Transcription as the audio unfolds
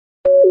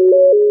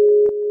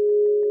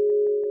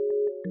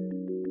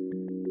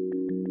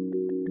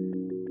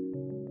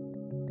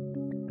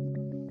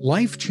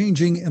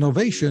life-changing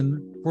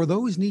innovation for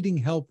those needing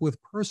help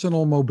with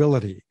personal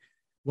mobility.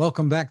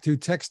 Welcome back to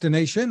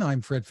Techstination.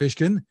 I'm Fred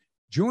Fishkin.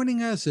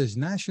 Joining us is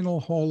National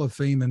Hall of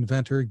Fame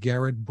inventor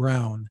Garrett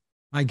Brown.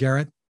 Hi,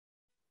 Garrett.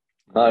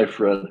 Hi,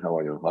 Fred. How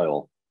are you? Hi,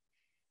 all.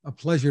 A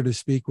pleasure to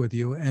speak with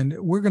you. And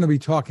we're going to be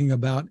talking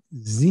about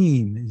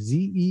Zeen,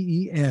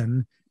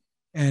 Z-E-E-N,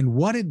 and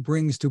what it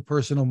brings to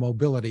personal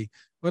mobility.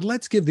 But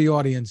let's give the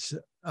audience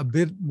a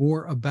bit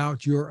more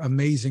about your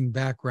amazing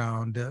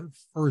background.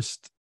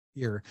 First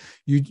here,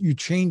 you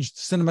changed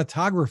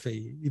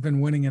cinematography,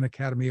 even winning an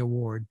Academy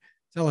Award.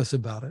 Tell us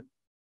about it.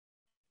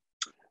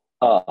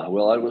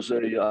 Well,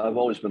 I've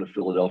always been a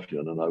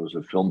Philadelphian, and I was a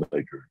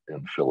filmmaker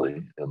in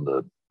Philly in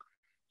the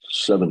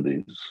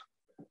 70s.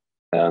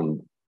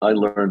 And I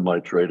learned my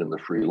trade in the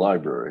free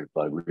library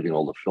by reading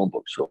all the film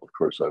books. So, of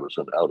course, I was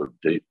an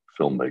out-of-date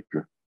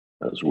filmmaker,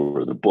 as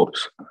were the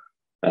books,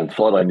 and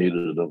thought I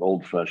needed an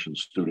old-fashioned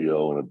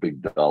studio and a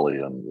big dolly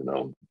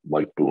and,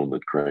 Mike Boone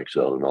that cranks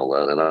out and all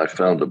that. And I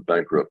found a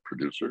bankrupt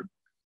producer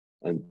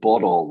and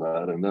bought all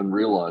that, and then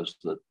realized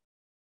that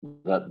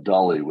that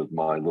dolly with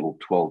my little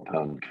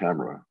 12-pound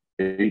camera,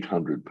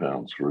 800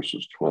 pounds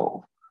versus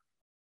 12.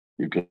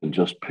 You can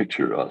just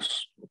picture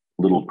us,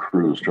 little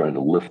crews, trying to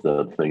lift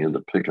that thing into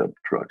pickup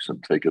trucks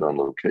and take it on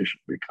location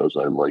because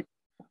I like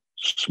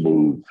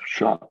smooth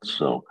shots.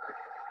 So,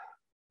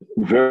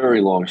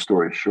 very long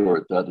story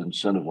short, that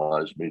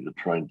incentivized me to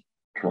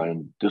try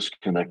and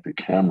disconnect the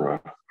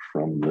camera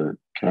from the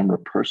camera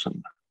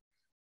person.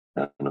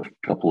 And a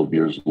couple of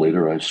years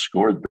later, I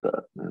scored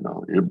that,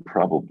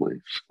 improbably.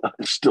 I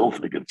still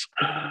think it's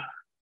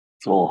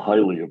all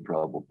highly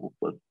improbable,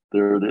 but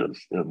there it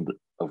is. And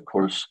of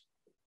course,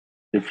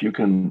 if you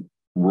can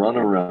run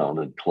around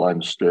and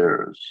climb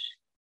stairs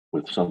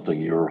with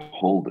something you're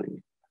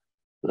holding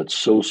that's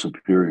so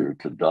superior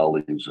to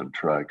dollies and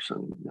tracks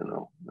and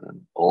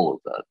all of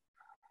that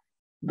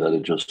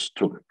it just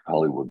took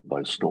Hollywood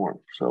by storm.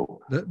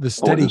 So the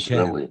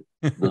Steadicam.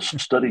 The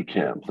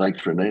Steadicam. Thanks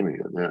for naming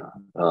it. Yeah,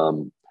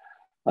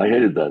 I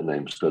hated that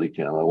name,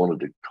 Steadicam. I wanted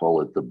to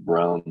call it the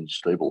Brown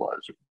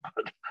Stabilizer,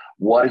 but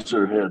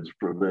wiser heads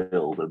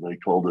prevailed, and they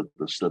called it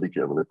the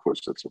Steadicam. And of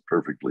course, that's a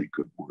perfectly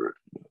good word.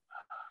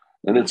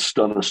 And it's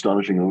done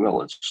astonishingly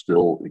well. It's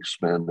still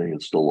expanding.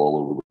 It's still all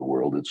over the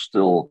world. It's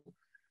still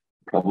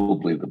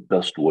probably the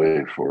best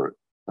way for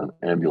an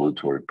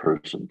ambulatory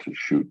person to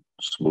shoot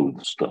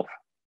smooth stuff.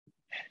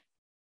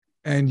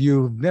 And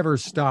you've never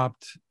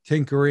stopped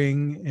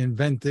tinkering,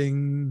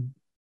 inventing,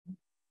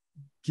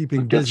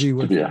 keeping busy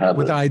with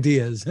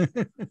ideas.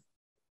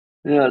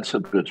 Yeah, it's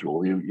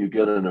habitual. You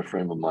get in a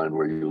frame of mind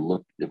where you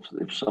look,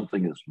 if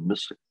something is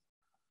missing,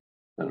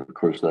 and of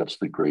course that's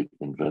the great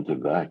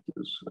inventive act,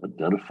 is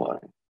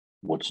identifying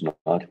what's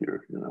not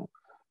here.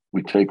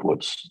 We take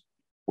what's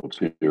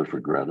here for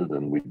granted,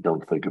 and we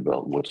don't think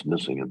about what's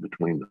missing in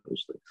between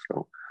those things.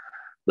 So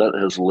that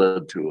has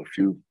led to a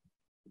few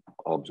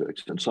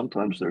objects, and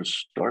sometimes they're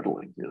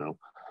startling.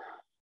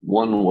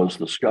 One was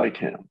the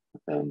Skycam,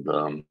 and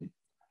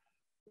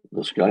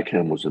the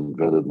Skycam was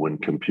invented when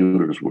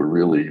computers were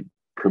really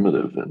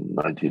primitive in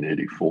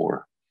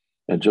 1984.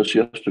 And just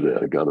yesterday,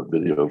 I got a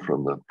video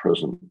from the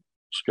present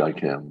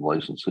Skycam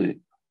licensee.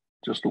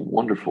 Just a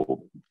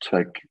wonderful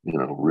tech,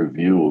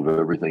 review of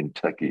everything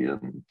techie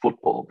in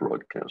football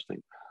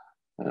broadcasting.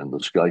 And the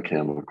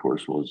Skycam, of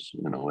course, was,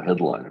 a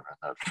headliner in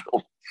that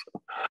film.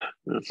 So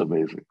that's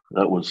amazing.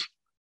 That was,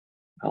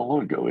 how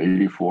long ago?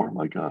 84?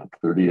 My God,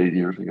 38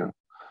 years ago.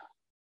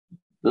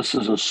 This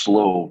is a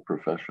slow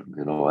profession.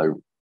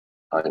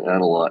 I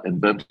analyze,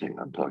 inventing,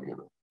 I'm talking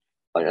about.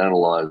 I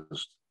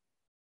analyzed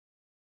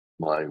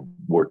my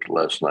work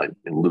last night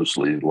and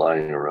loosely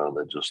lying around.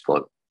 I just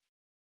thought,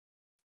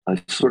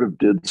 I sort of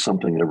did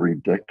something every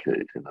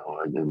decade.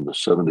 In the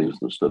 70s,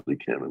 the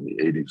Steadicam, in the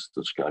 80s,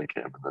 the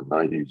Skycam, in the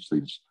 90s,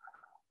 these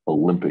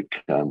Olympic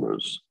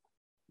cameras,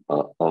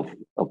 of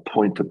a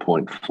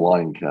point-to-point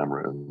flying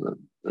camera, and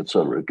et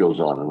cetera. It goes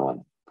on and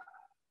on.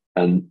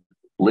 And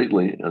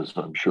lately, as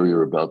I'm sure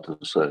you're about to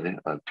say,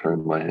 I've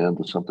turned my hand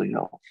to something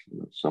else,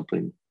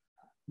 something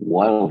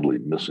wildly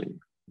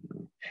missing.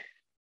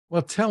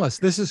 Well, tell us,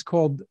 this is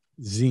called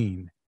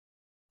Zeen.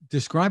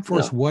 Describe for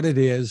us what it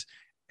is,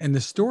 and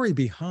the story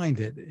behind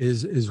it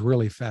is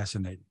really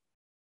fascinating.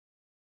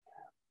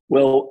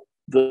 Well,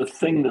 the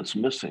thing that's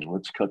missing,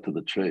 let's cut to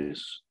the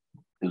chase,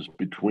 is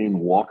between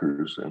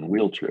walkers and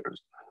wheelchairs.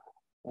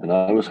 And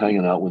I was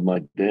hanging out with my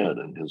dad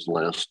in his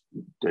last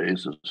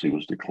days as he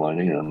was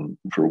declining, and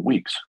for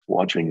weeks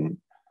watching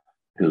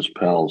his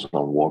pals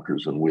on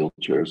walkers and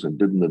wheelchairs, and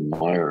didn't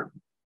admire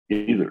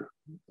either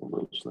of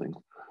those things.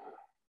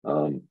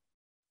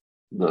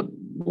 The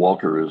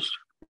walker is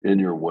in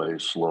your way,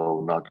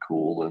 slow, not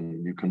cool,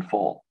 and you can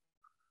fall.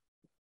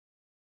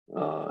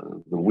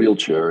 The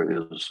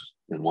wheelchair is,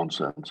 in one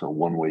sense, a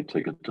one-way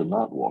ticket to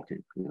not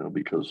walking,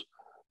 because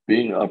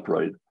being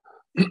upright,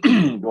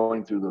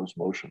 going through those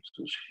motions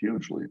is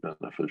hugely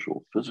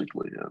beneficial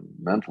physically and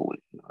mentally.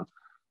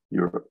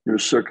 Your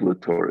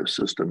circulatory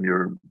system,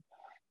 your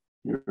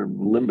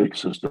limbic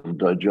system,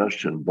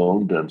 digestion,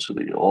 bone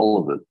density, all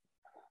of it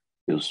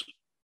is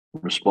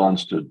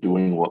responds to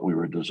doing what we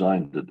were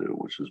designed to do,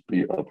 which is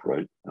be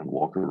upright and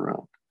walk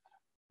around.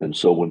 And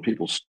so when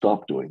people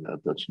stop doing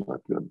that, that's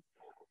not good.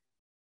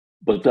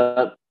 But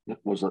that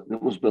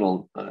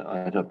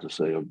I'd have to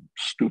say, a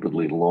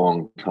stupidly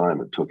long time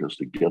it took us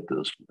to get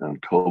this,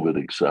 and COVID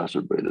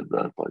exacerbated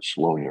that by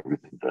slowing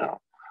everything down.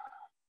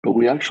 But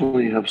we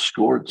actually have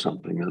scored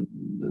something that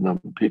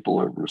people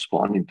are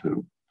responding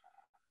to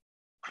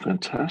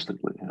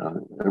fantastically.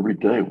 Every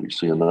day we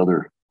see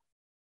another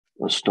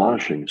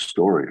astonishing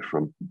story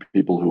from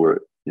people who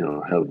are,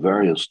 have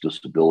various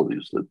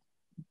disabilities that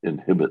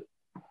inhibit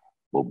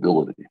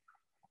mobility.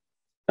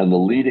 And the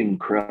leading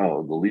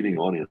crowd, the leading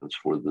audience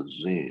for the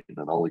zine,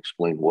 and I'll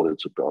explain what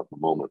it's about in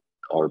a moment,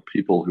 are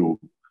people who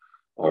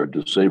are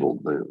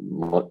disabled,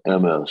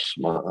 MS,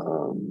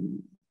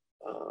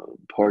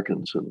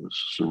 Parkinson's,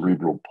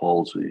 cerebral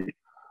palsy,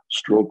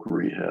 stroke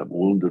rehab,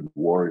 wounded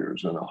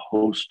warriors, and a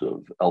host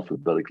of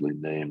alphabetically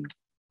named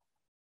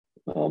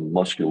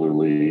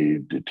muscularly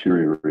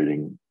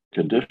deteriorating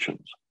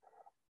conditions.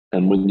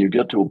 And when you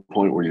get to a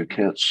point where you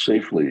can't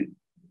safely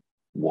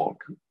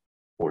walk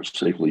or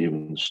safely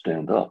even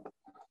stand up,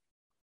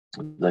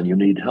 then you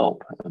need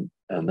help.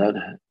 And that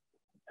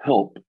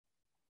help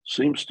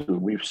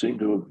we've seemed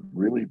to have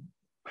really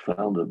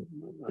found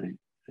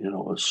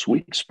a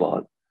sweet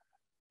spot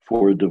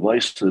for a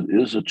device that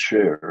is a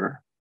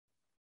chair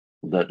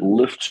that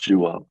lifts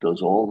you up,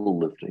 does all the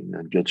lifting,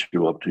 and gets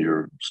you up to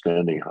your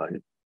standing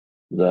height.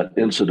 That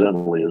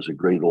incidentally is a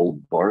great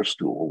old bar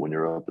stool when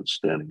you're up at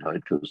standing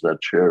height, because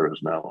that chair is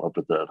now up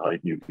at that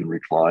height and you can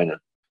recline at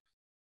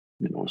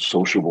a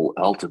sociable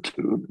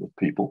altitude with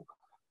people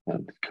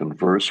and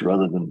converse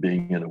rather than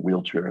being in a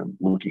wheelchair and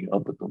looking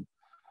up at them.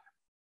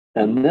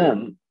 And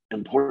then,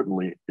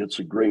 importantly, it's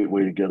a great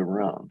way to get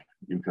around.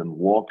 You can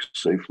walk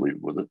safely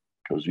with it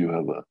because you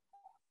have a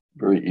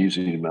very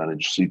easy to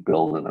manage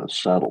seatbelt and a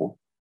saddle,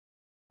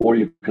 or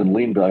you can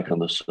lean back on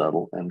the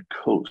saddle and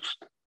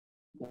coast.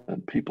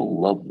 And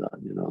people love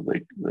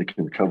that. They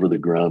can cover the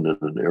ground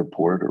at an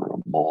airport or a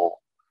mall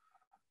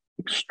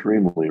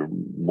extremely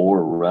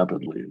more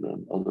rapidly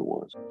than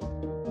otherwise.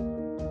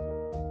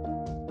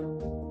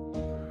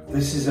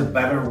 This is a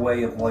better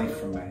way of life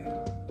for me.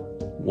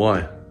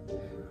 Why?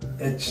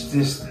 It's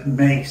just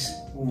makes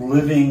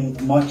living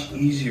much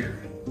easier.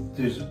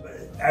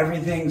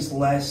 Everything's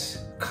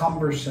less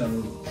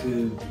cumbersome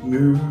to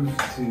move,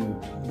 to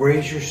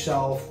raise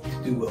yourself,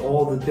 to do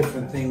all the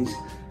different things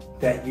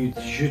that you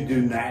should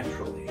do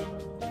naturally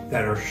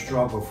that are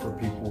struggle for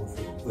people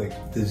with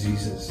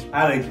diseases.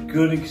 I had a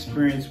good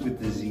experience with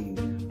the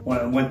Zeen. When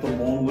I went to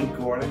Longwood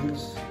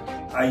Gardens,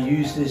 I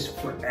used this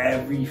for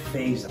every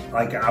phase.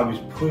 Like I was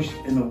pushed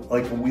in a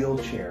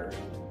wheelchair,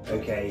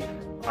 okay?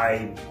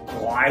 I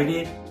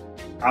glided,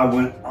 I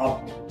went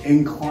up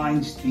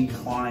inclines,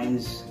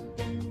 declines.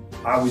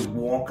 I was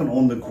walking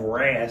on the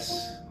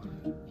grass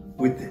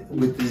with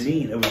the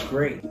Zeen. It was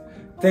great.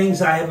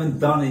 Things I haven't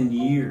done in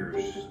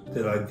years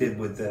that I did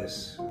with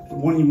this.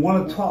 When you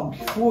want to talk,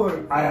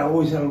 before I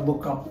always had to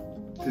look up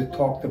to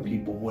talk to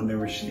people when they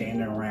were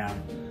standing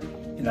around,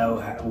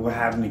 we're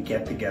having to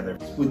get together.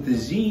 With the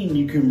Zeen,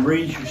 you can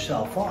raise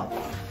yourself up,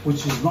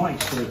 which is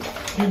nice. So you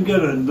can go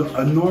to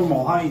a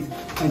normal height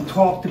and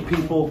talk to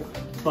people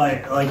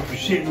like you're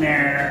sitting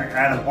there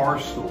at a bar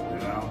stool,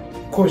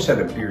 Of course I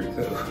had a beard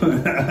too.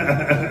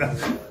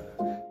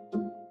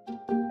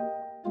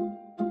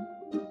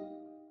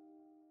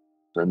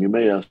 And you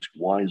may ask,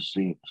 why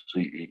Zeen,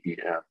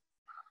 Z-E-E-N?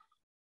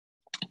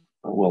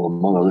 Well,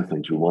 among other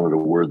things, we wanted a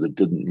word that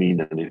didn't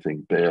mean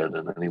anything bad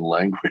in any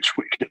language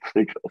we could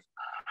think of.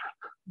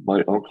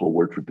 My uncle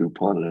worked for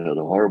DuPont and had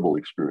a horrible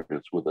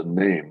experience with a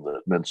name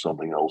that meant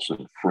something else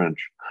in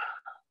French.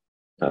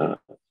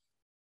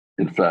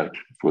 In fact,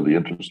 for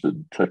the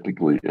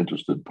technically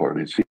interested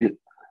parties,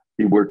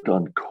 he worked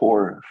on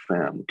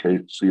Corfam,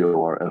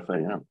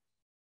 Corfam,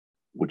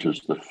 which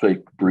is the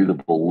fake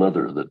breathable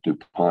leather that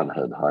DuPont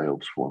had high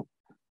hopes for.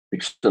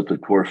 Except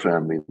that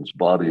Corfam means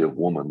body of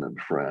woman in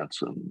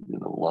France, and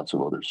lots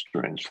of other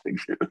strange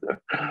things here and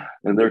there.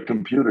 And their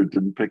computer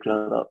didn't pick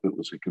that up. It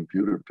was a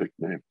computer-picked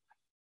name.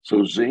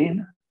 So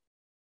Zeen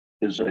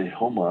is a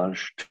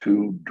homage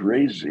to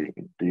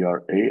Draisine,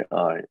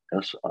 Draisine.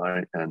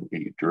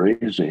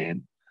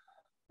 Draisine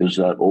is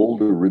that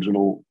old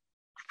original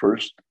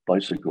first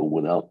bicycle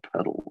without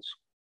pedals,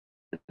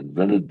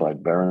 invented by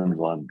Baron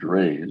von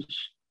Drais,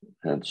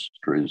 hence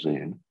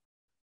Draisine,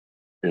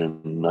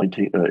 in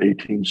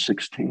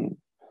 1816.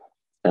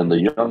 And the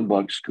young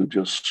bucks could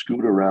just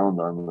scoot around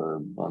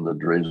on the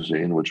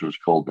Draisine, which was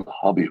called the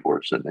hobby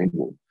horse in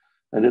England.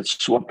 And it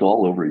swept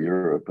all over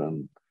Europe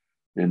and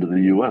into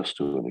the US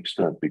to an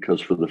extent,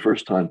 because for the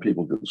first time,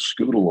 people could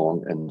scoot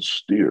along and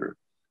steer.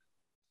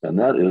 And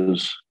that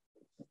is,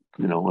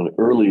 an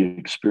early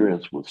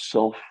experience with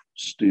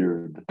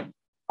self-steered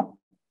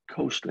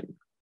coasting.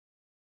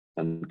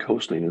 And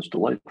coasting is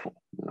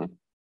delightful.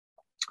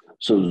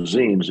 So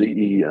Zeen,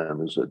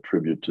 Z-E-N, is a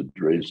tribute to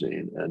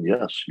Draisine. And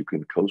yes, you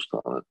can coast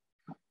on it,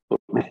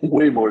 but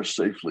way more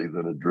safely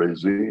than a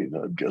Draisine,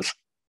 I guess.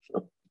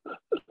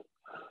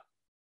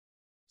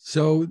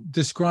 So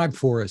describe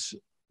for us.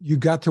 You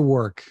got to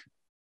work.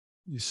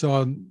 You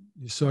saw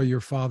your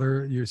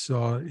father. You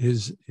saw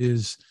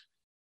his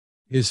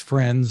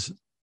friends,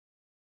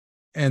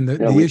 and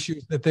the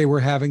issues that they were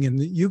having, and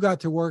you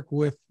got to work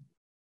with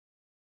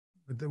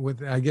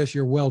I guess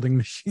your welding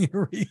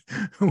machinery,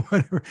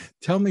 whatever.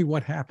 Tell me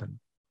what happened.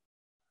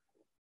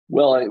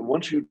 Well,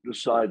 once you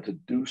decide to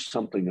do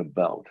something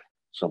about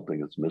something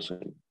that's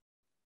missing,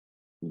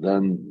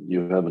 then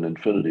you have an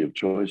infinity of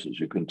choices.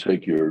 You can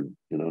take your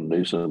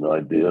nascent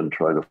idea and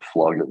try to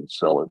flog it and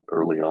sell it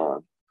early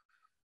on.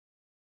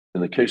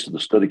 In the case of the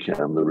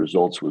Steadicam, the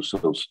results were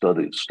so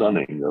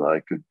stunning that I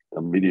could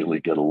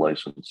immediately get a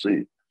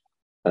licensee.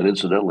 And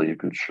incidentally, you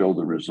could show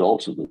the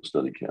results of the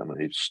Steadicam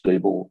in a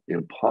stable,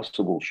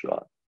 impossible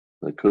shot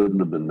that couldn't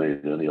have been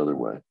made any other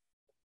way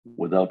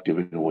without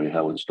giving away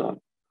how it's done.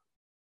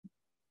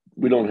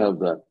 We don't have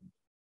that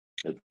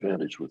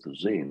advantage with the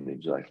Zeen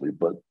exactly,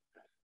 but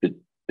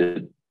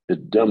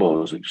it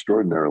demos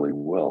extraordinarily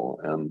well.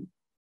 And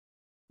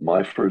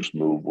my first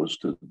move was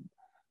to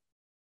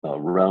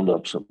round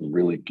up some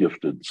really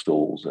gifted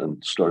souls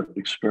and start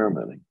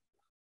experimenting.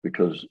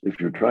 Because if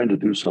you're trying to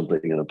do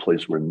something in a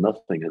place where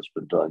nothing has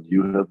been done,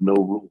 you have no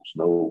rules,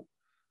 no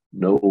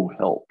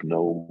help,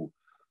 no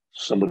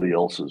somebody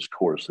else's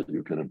course that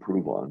you can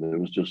improve on. There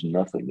was just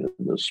nothing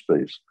in this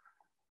space.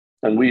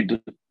 And we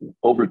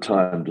over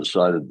time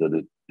decided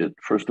that it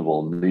first of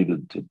all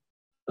needed to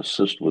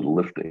assist with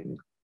lifting,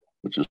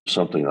 which is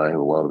something I have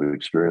a lot of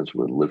experience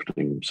with,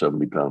 lifting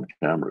 70-pound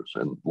cameras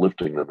and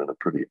lifting them in a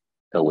pretty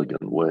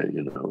elegant way.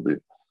 The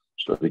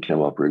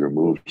Steadicam operator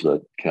moves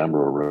that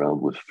camera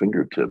around with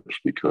fingertips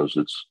because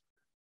it's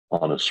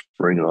on a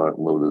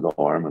spring-loaded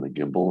arm and a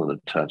gimbal and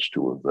attached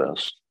to a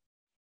vest.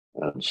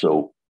 And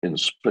so in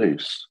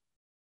space,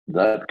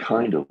 that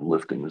kind of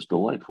lifting is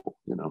delightful,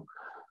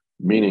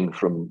 meaning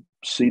from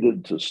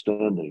seated to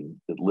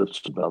standing, it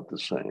lifts about the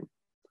same.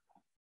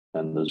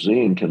 And the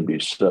Zeen can be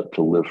set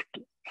to lift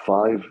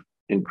 5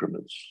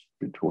 increments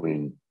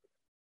between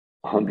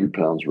 100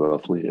 pounds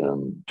roughly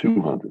and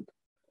 200.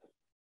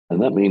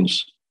 And that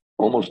means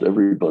almost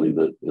everybody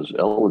that is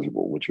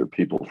eligible, which are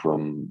people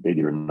from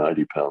 80 or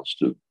 90 pounds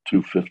to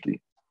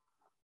 250,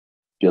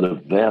 get a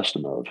vast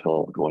amount of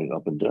help going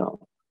up and down.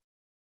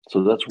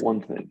 So that's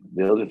one thing.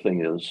 The other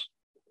thing is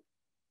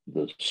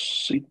the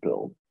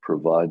seatbelt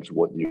provides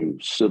what you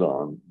sit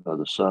on,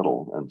 the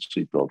saddle and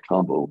seatbelt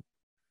combo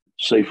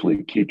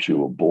safely keeps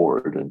you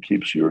aboard and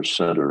keeps your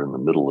center in the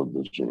middle of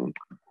the Zeen.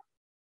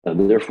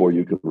 And therefore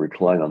you could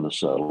recline on the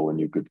saddle and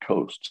you could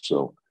coast.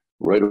 So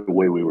right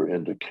away we were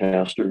into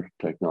caster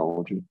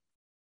technology.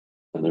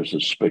 And there's a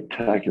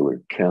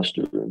spectacular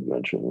caster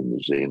invention in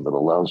the Zeen that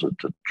allows it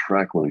to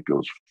track when it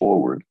goes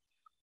forward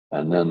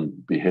and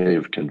then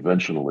behave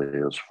conventionally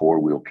as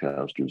 4-wheel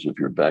casters if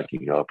you're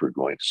backing up or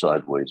going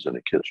sideways in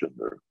a kitchen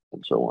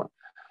and so on.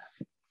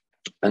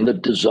 And the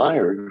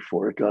desire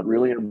for it got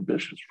really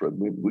ambitious.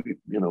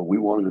 We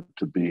wanted it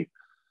to be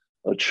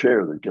a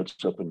chair that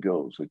gets up and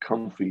goes, a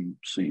comfy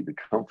seat, a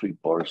comfy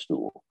bar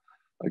stool,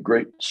 a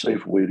great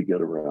safe way to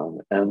get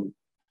around, and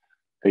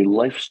a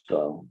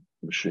lifestyle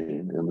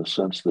machine in the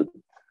sense that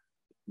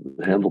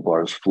the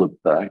handlebars flip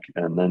back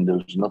and then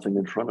there's nothing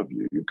in front of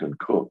you. You can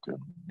cook and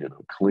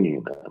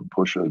clean and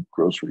push a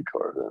grocery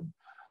cart and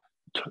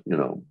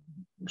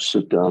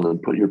sit down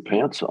and put your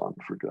pants on,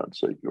 for God's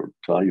sake, or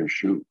tie your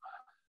shoe.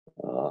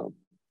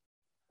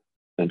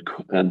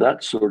 And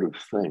that sort of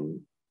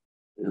thing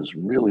is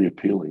really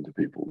appealing to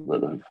people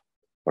that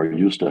are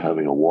used to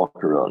having a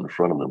walker out in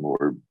front of them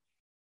or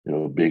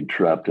being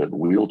trapped at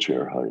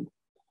wheelchair height.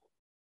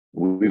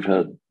 We've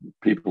had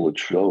people at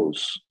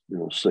shows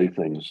say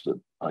things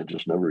that I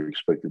just never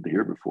expected to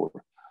hear before.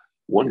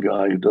 One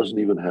guy who doesn't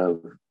even have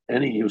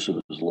any use of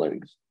his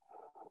legs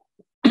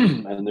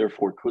and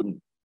therefore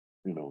couldn't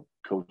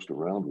coast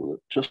around with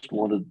it, just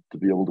wanted to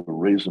be able to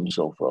raise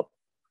himself up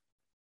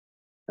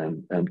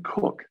and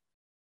cook.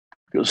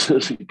 Because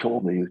as he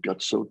told me, he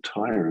got so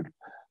tired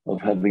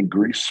of having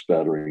grease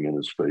spattering in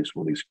his face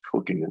when he's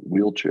cooking at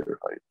wheelchair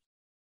height.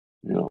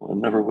 I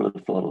never would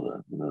have thought of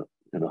that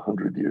in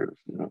 100 years.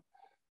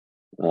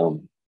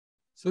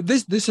 So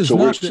this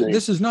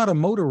is not a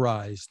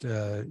motorized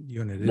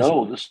unit.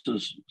 No, this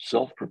is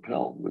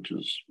self-propelled, which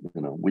is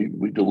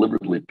we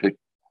deliberately picked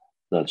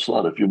that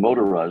slot. If you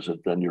motorize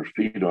it, then your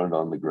feet aren't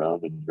on the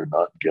ground and you're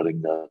not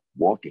getting that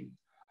walking.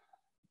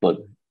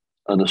 But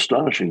an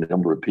astonishing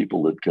number of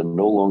people that can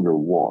no longer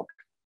walk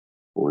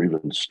or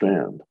even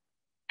stand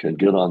can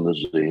get on the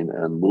Zeen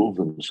and move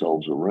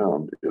themselves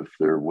around if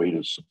their weight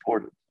is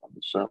supported on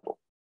the saddle.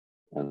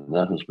 And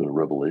that has been a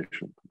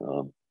revelation.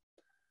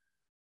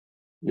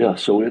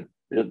 So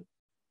it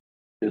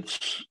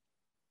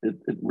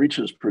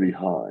reaches pretty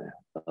high.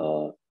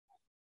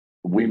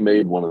 We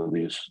made one of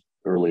these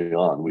early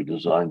on. We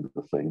designed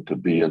the thing to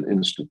be an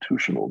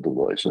institutional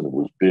device, and it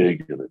was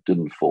big and it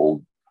didn't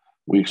fold.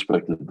 We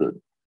expected that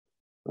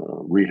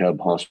rehab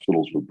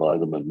hospitals would buy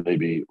them, and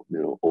maybe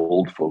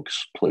old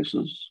folks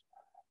places,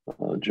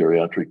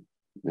 geriatric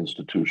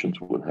institutions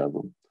would have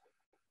them.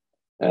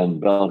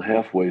 And about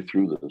halfway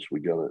through this, we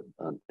got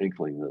an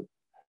inkling that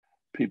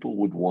people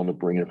would want to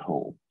bring it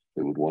home.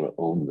 They would want to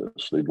own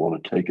this. They'd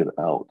want to take it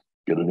out,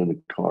 get it in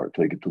a car,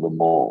 take it to the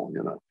mall,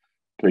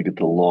 take it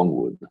to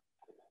Longwood.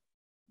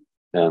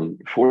 And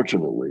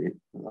fortunately,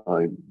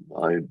 I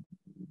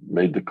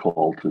made the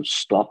call to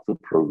stop the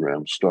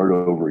program, start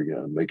over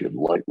again, make it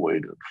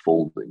lightweight and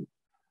folding.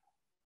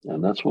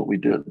 And that's what we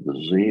did. The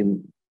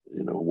Zeen,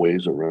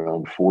 weighs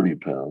around 40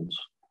 pounds.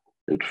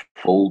 It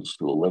folds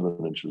to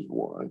 11 inches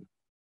wide.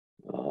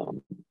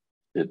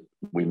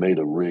 We made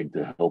a rig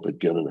to help it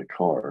get in a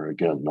car.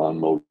 Again,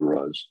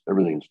 non-motorized.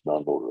 Everything's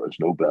non-motorized,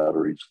 no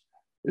batteries.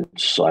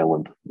 It's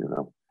silent,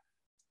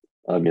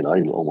 I mean, I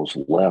almost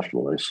laughed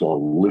when I saw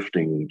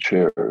lifting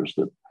chairs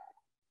that,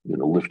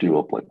 lift you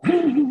up like,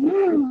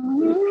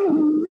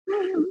 and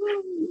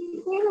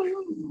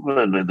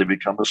then they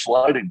become a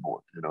sliding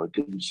board. It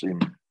didn't seem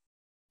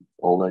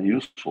all that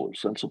useful or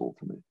sensible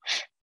to me.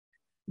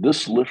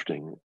 This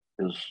lifting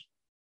is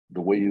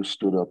the way you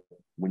stood up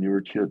when you were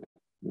a kid.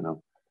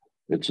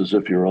 It's as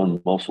if your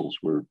own muscles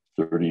were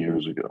 30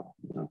 years ago.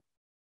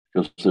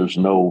 Because there's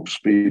no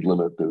speed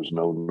limit, there's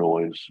no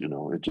noise.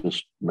 It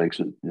just makes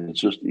it's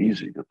just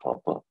easy to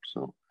pop up.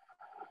 So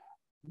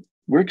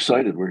we're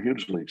excited. We're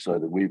hugely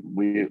excited.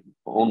 We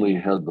only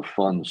had the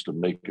funds to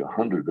make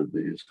 100 of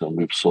these, and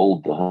we've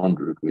sold the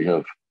 100. We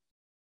have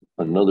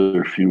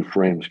another few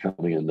frames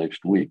coming in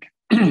next week.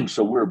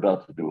 So we're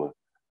about to do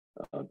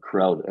a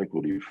crowd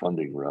equity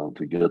funding round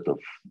to get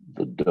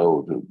the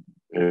dough to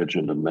edge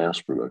into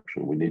mass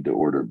production. We need to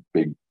order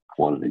big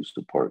quantities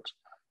of parts,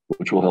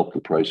 which will help the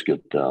price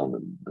get down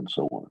and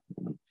so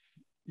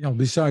on.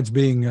 Besides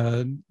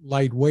being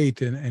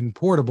lightweight and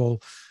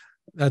portable,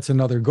 that's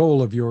another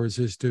goal of yours,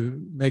 is to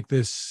make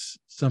this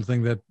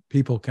something that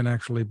people can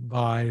actually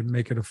buy,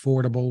 make it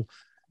affordable,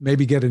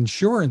 maybe get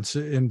insurance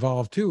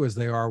involved too, as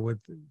they are with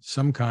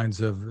some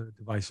kinds of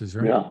devices,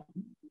 right? Yeah,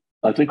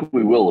 I think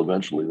we will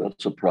eventually.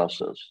 That's a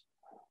process.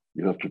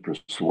 You have to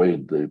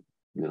persuade the,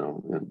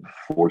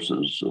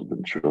 forces of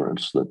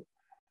insurance that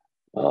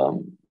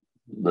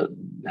that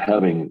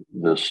having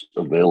this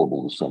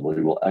available to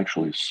somebody will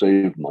actually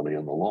save money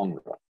in the long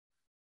run.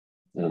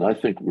 And I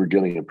think we're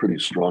getting a pretty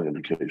strong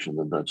indication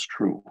that that's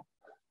true.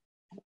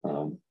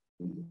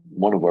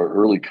 One of our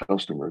early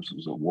customers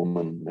is a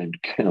woman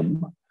named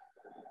Kim,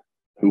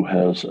 who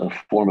has a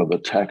form of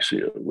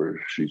ataxia where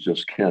she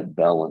just can't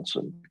balance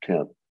and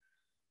can't,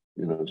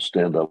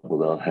 stand up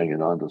without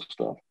hanging on to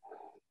stuff.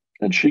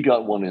 And she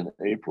got one in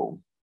April.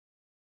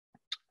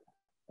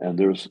 And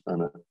there's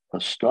an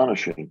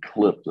astonishing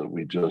clip that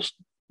we just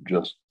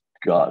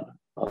got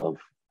of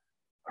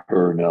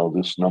her now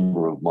this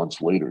number of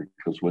months later,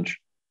 because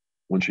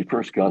when she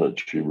first got it,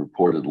 she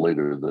reported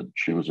later that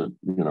she was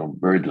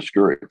very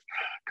discouraged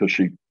because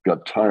she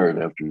got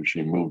tired after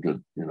she moved it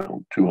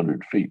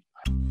 200 feet.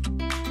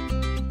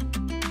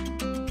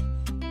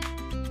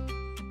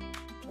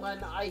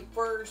 When I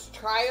first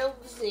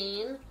trialed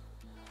Zeen,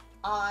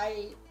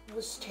 I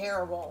was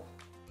terrible,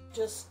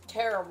 just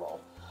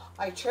terrible.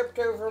 I tripped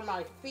over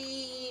my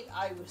feet,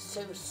 I was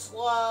so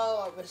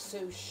slow, I was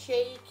so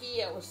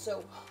shaky, I was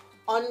so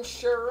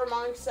unsure of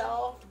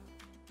myself.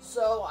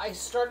 So I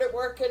started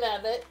working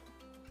at it,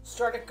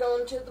 started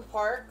going to the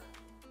park.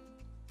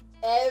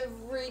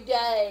 Every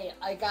day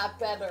I got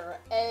better,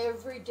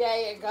 every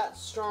day I got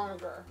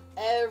stronger.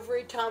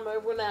 Every time I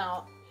went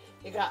out,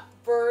 it got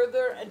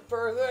further and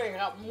further, I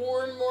got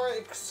more and more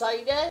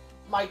excited.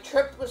 My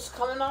trip was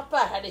coming up.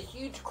 I had a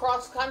huge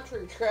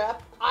cross-country trip.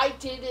 I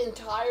did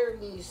entire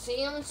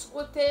museums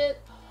with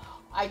it.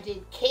 I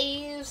did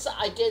caves.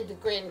 I did the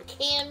Grand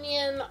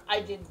Canyon.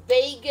 I did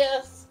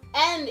Vegas.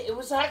 And it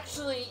was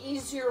actually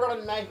easier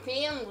on my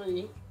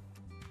family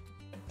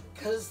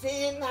because they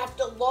didn't have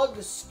to lug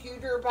a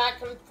scooter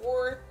back and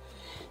forth.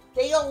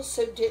 They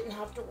also didn't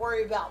have to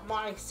worry about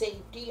my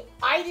safety.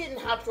 I didn't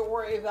have to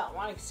worry about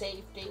my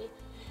safety.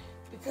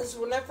 Because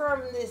whenever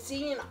I'm in the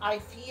Zeen, I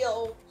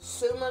feel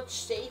so much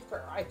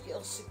safer. I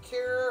feel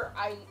secure.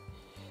 I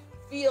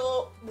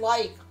feel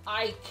like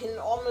I can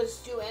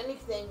almost do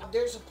anything.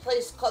 There's a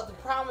place called the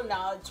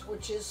Promenades,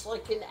 which is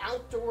like an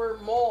outdoor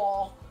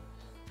mall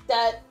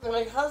that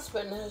my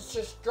husband has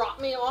just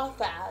dropped me off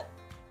at.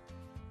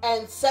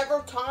 And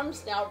several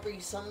times now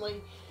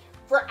recently,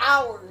 for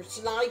hours.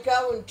 And I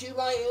go and do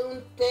my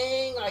own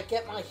thing. I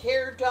get my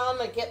hair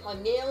done. I get my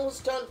nails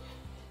done.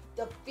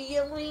 The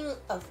feeling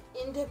of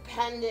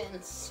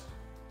independence.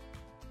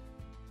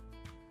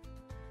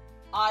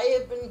 I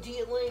have been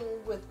dealing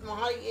with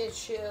my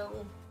issue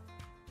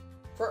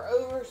for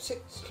over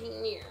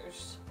 16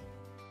 years.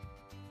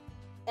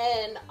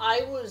 And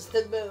I was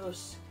the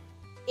most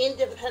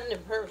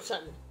independent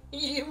person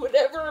you would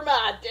ever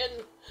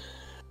imagine.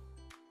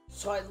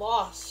 So I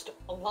lost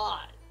a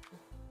lot.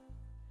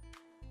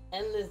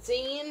 And the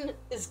Zeen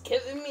is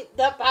giving me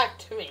that back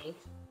to me.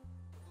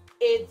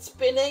 It's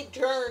been a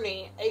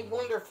journey, a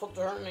wonderful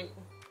journey.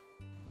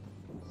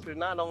 So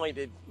not only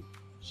did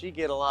she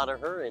get a lot of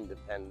her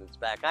independence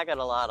back, I got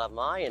a lot of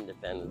my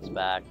independence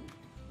back.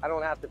 I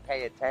don't have to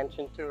pay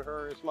attention to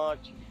her as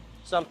much.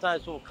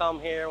 Sometimes we'll come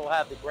here, we'll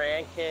have the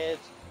grandkids.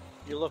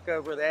 You look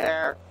over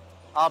there,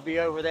 I'll be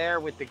over there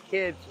with the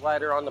kids,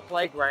 let her on the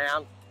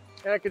playground,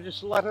 and I could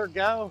just let her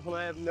go, and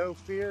I have no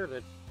fear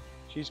that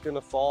she's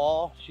gonna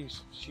fall.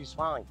 She's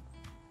fine.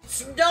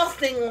 It's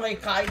nothing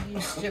like I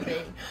used to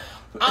be.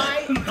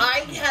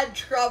 I had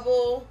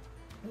trouble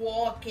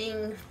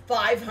walking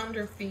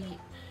 500 feet.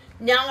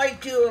 Now I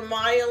do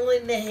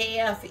 1.5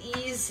 miles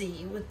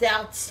easy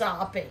without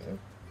stopping.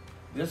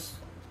 This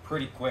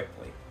pretty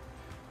quickly,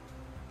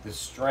 the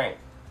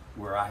strength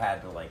where I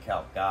had to like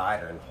help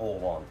guide her and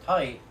hold on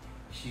tight,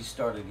 she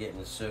started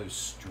getting so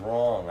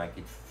strong. I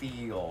could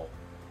feel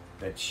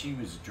that she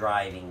was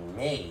driving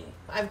me.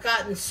 I've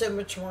gotten so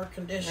much more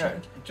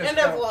conditioned. Yeah, and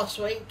I've lost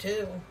weight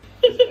too.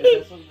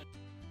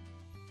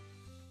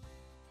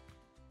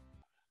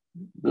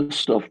 This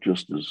stuff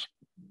just is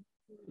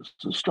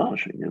it's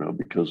astonishing, you know,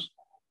 because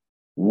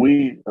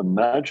we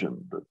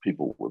imagined that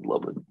people would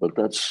love it, but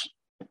that's,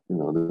 you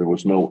know, there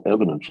was no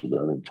evidence of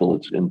that until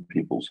it's in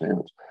people's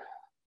hands.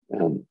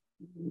 And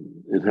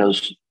it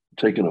has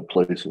taken a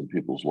place in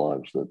people's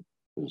lives that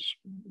is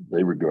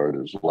they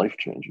regard as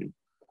life-changing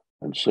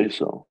and say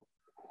so.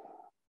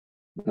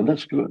 And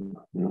that's good.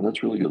 You know,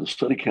 that's really good. The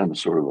Steadicam is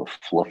sort of a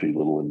fluffy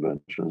little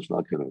invention. It's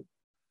not going to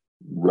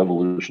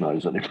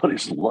revolutionize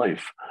anybody's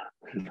life,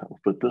 you know,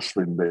 but this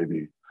may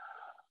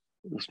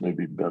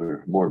be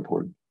better, more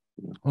important.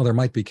 Well, there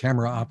might be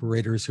camera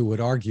operators who would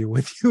argue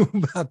with you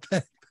about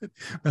that.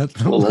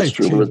 Well, that's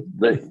true, but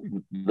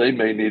they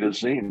may need a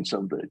Zeen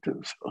someday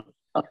too. So.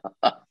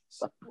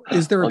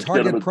 Is there a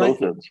target price?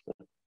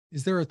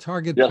 Is there a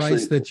target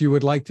price that you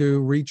would like to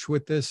reach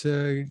with this,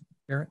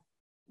 Garrett?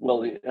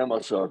 Well, the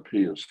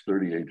MSRP is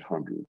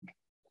 $3,800,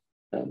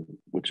 and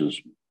which is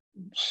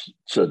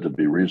said to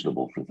be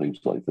reasonable for things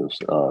like this.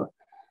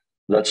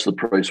 That's the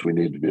price we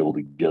need to be able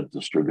to get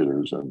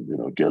distributors and, you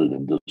know, get it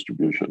in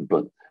distribution.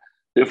 But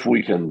if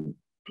we can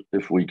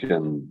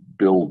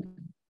build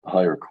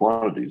higher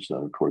quantities,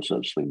 then of course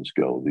as things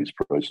go, these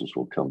prices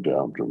will come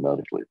down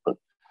dramatically. But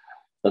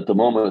at the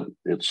moment,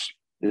 it's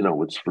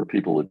for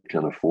people that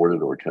can afford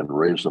it or can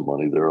raise the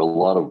money. There are a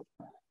lot of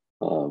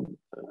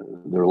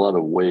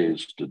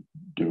ways to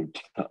do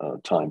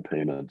time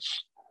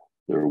payments.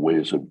 There are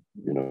ways of,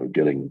 you know,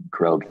 getting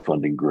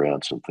crowdfunding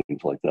grants and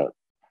things like that.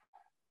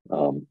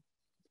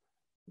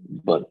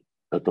 But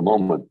at the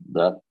moment,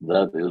 that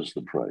is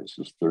the price,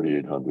 is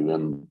 $3,800,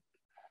 and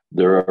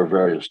there are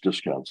various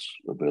discounts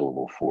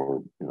available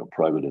for, you know,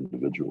 private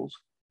individuals.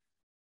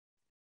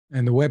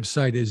 And the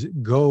website is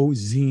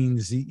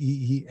gozeen.com.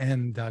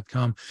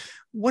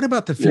 What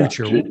about the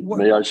future? Yeah,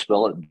 may I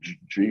spell it?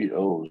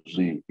 GOZEEN.com.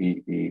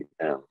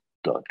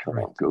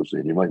 Right.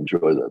 Gozeen. You might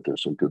enjoy that.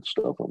 There's some good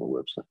stuff on the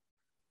website.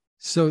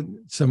 So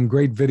some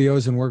great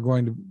videos, and we're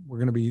going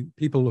to be,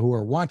 people who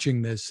are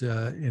watching this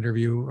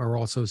interview are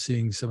also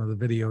seeing some of the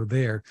video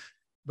there.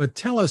 But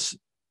tell us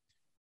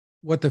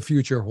what the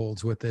future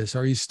holds with this.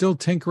 Are you still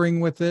tinkering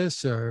with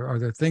this? Or are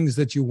there things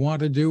that you want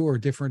to do or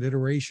different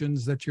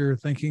iterations that you're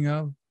thinking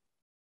of?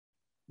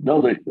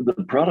 No,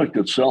 the product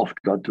itself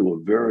got to a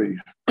very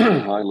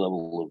high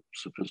level of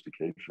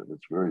sophistication.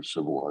 It's very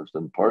civilized,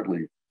 and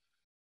partly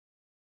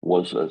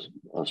was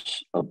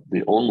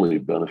the only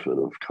benefit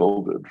of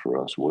COVID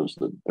for us was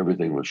that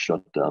everything was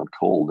shut down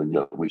cold, and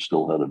yet we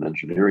still had an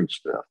engineering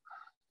staff.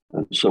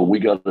 And so we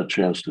got a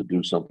chance to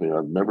do something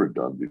I've never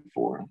done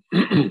before,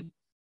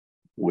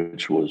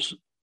 which was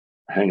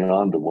hang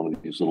on to one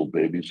of these little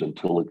babies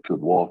until it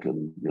could walk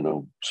and, you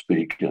know,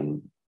 speak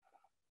and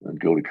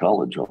go to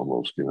college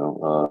almost, you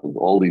know.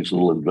 All these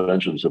little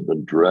inventions have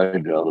been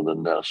dragged out of the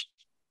nest,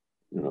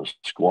 you know,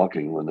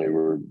 squawking when they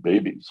were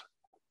babies,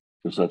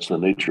 because that's the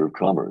nature of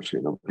commerce.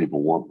 You know,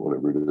 people want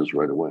whatever it is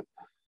right away.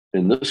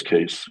 In this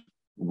case,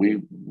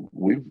 we've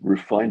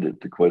refined it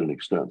to quite an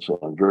extent. So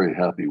I'm very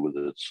happy with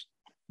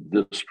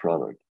this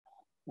product.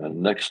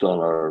 And next on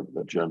our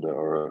agenda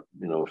are,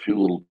 you know, a few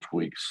little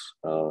tweaks,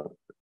 a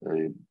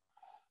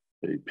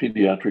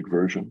pediatric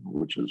version,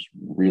 which is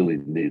really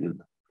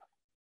needed,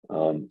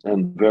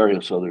 and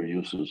various other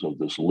uses of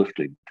this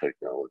lifting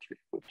technology,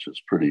 which is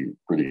pretty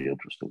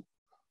interesting.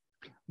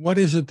 What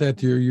is it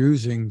that you're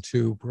using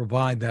to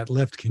provide that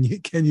lift? Can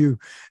you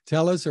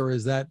tell us, or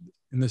is that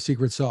in the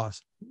secret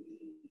sauce?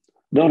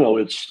 No,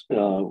 it's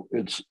you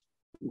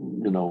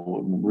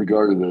know,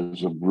 regarded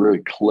as a very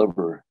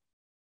clever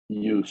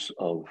use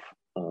of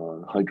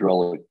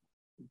hydraulic,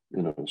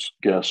 you know,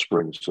 gas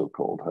springs,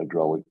 so-called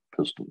hydraulic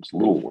pistons,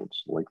 little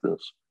ones like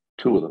this,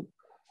 2 of them.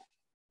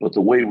 But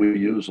the way we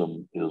use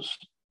them is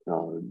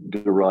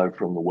derived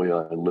from the way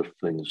I lift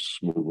things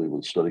smoothly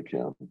with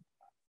Steadicam,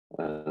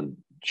 and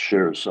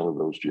shares some of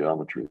those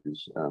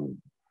geometries, and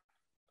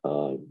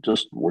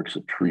just works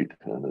a treat,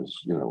 and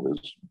is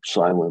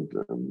silent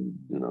and,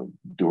 you know,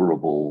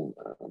 durable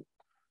and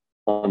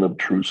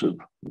unobtrusive,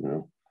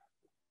 you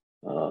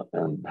know,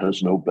 and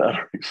has no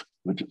batteries,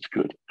 which is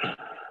good.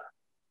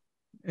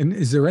 And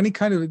is there any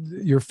kind of,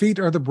 your feet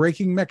are the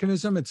braking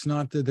mechanism? It's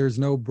not that there's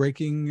no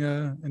braking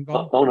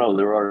involved? Oh no,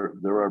 there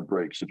are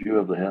brakes. If you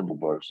have the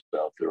handlebars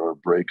out, there are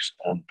brakes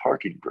and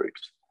parking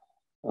brakes.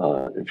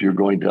 If you're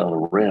going down a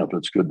ramp,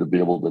 it's good to be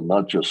able to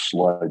not just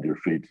slide your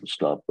feet to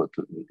stop, but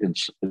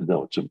it's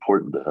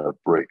important to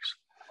have brakes.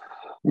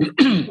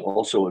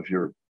 Also, if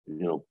you're,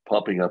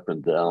 popping up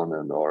and down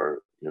and are,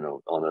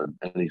 on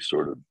any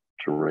sort of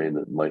terrain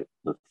that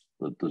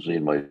the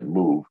Zeen might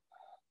move,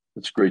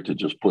 it's great to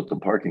just put the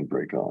parking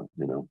brake on,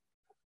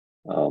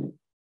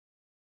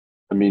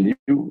 I mean,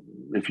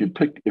 if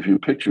you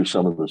picture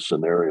some of the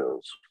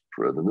scenarios,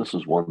 Fred, and this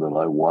is one that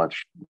I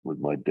watched with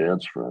my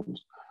dad's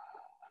friends.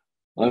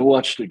 I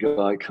watched a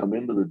guy come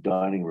into the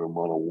dining room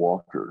on a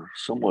walker,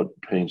 somewhat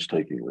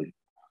painstakingly.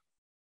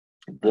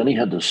 Then he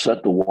had to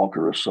set the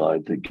walker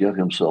aside to get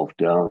himself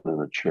down in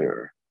a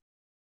chair.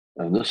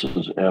 And this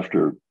is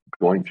after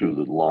going through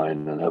the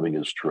line and having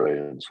his tray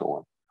and so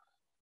on.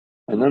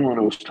 And then when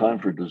it was time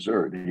for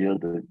dessert, he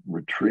had to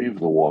retrieve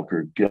the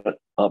walker, get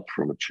up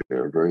from a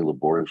chair very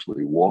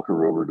laboriously, walk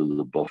her over to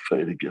the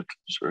buffet to get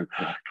dessert,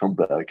 come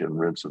back and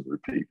rinse and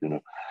repeat,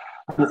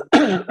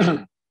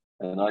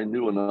 And I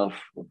knew enough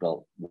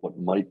about what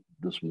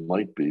this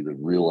might be to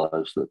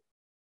realize that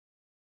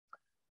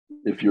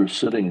if you're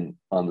sitting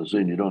on the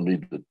Zeen, you don't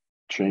need to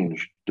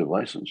change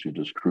devices. You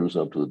just cruise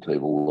up to the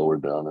table, lower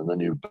down, and then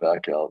you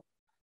back out,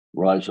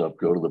 rise up,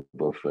 go to the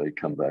buffet,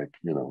 come back.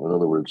 In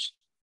other words,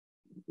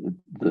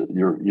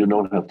 you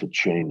don't have to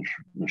change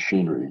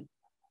machinery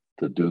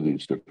to do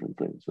these different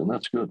things, and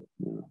that's good.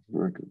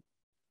 Very good.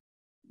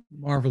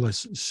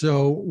 Marvelous.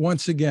 So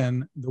once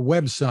again, the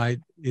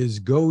website is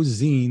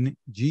GoZeen,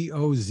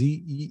 GoZeen.com.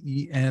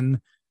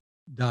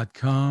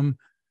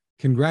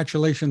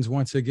 Congratulations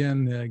once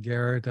again,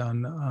 Garrett,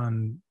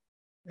 on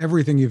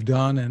everything you've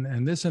done,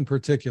 and this in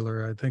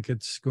particular. I think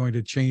it's going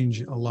to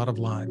change a lot of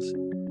lives.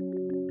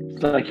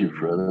 Thank you,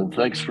 Fred, and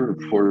thanks for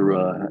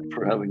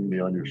having me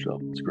on your show.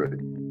 It's great.